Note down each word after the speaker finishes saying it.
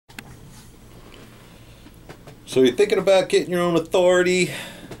So you're thinking about getting your own authority,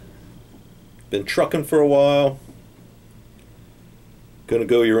 been trucking for a while, gonna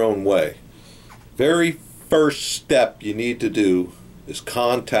go your own way. Very first step you need to do is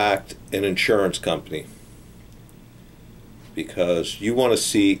contact an insurance company, because you want to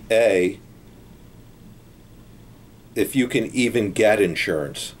see if you can even get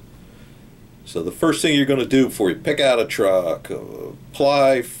insurance. So the first thing you're going to do before you pick out a truck,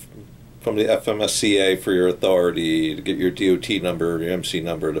 apply from the FMSCA for your authority, to get your DOT number, your MC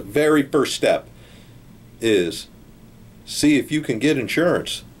number, the very first step is see if you can get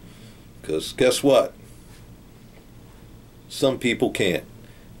insurance. Because guess what? Some people can't.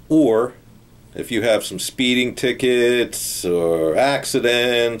 Or if you have some speeding tickets or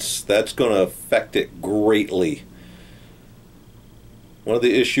accidents, that's going to affect it greatly. One of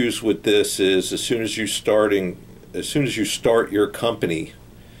the issues with this is as soon as you start your company,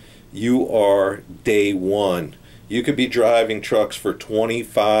 you are day one. You could be driving trucks for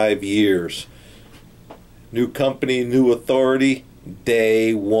 25 years. New company, new authority,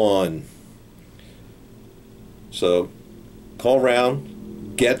 day one. So call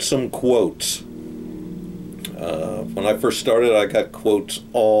around, get some quotes. When I first started, I got quotes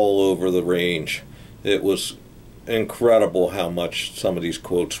all over the range. It was incredible how much some of these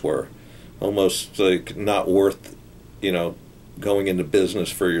quotes were. Almost like not worth, going into business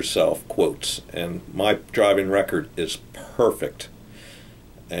for yourself quotes. And my driving record is perfect.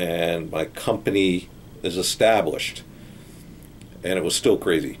 And my company is established. And it was still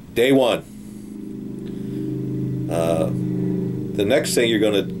crazy. Day one. The next thing you're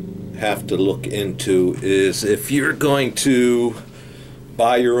going to have to look into is if you're going to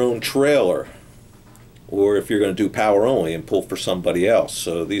buy your own trailer, or if you're going to do power only and pull for somebody else.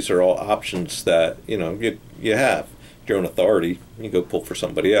 So these are all options that you have. Your own authority, you go pull for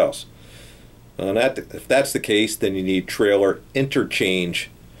somebody else. And if that's the case, then you need trailer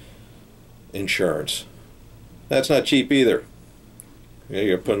interchange insurance. That's not cheap either.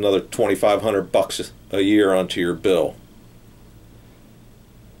 You're putting another $2,500 a year onto your bill.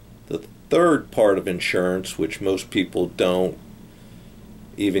 The third part of insurance, which most people don't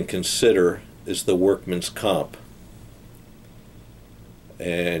even consider, is the workman's comp.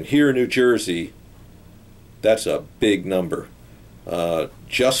 And here in New Jersey, that's a big number.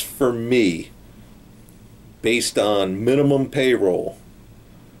 Just for me, based on minimum payroll,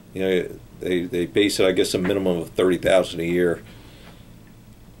 they base it, I guess, a minimum of $30,000 a year.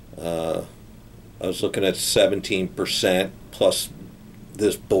 I was looking at 17% plus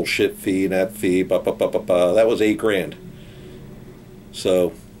this bullshit fee and that fee, that was $8 grand.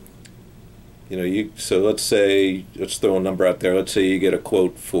 So so let's throw a number out there. Let's say you get a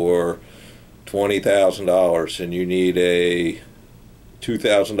quote for $20,000 and you need a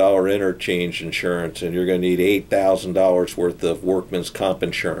 $2,000 interchange insurance, and you're going to need $8,000 worth of workman's comp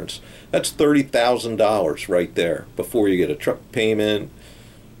insurance. That's $30,000 right there before you get a truck payment,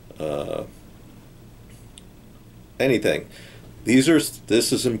 anything.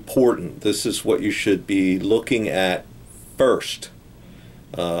 This is important. This is what you should be looking at first.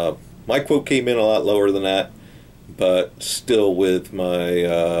 My quote came in a lot lower than that, but still, with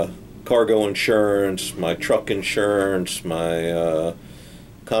my cargo insurance, my truck insurance, my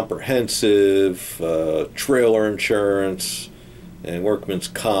comprehensive trailer insurance, and workman's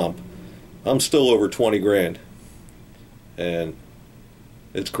comp, I'm still over 20 grand. And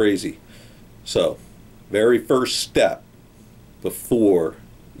it's crazy. So, very first step before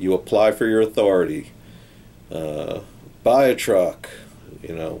you apply for your authority, buy a truck,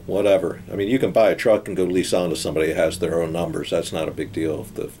 whatever. I mean, you can buy a truck and go lease on to somebody that has their own numbers. That's not a big deal.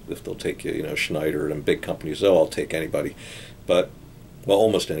 If they'll take you, Schneider and big companies, they'll all take anybody. But, well,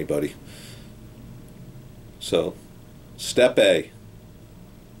 almost anybody. So, step A,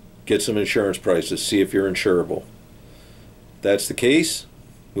 get some insurance prices, see if you're insurable. If that's the case,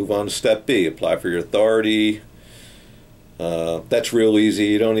 move on to step B, apply for your authority. That's real easy.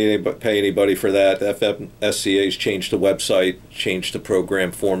 You don't need to pay anybody for that. The FMSCA's changed the website, changed the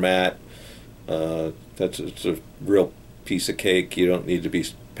program format. It's a real piece of cake. You don't need to be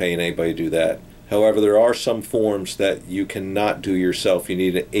paying anybody to do that. However, there are some forms that you cannot do yourself. You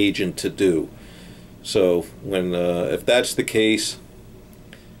need an agent to do. So if that's the case,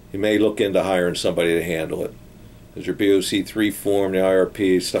 you may look into hiring somebody to handle it. There's your BOC3 form, the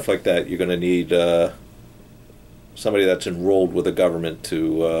IRP, stuff like that. You're going to need somebody that's enrolled with the government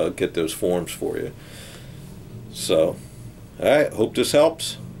to get those forms for you. So, all right, hope this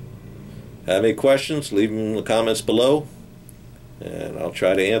helps. Have any questions, leave them in the comments below, and I'll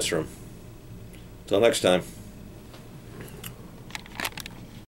try to answer them. Until next time.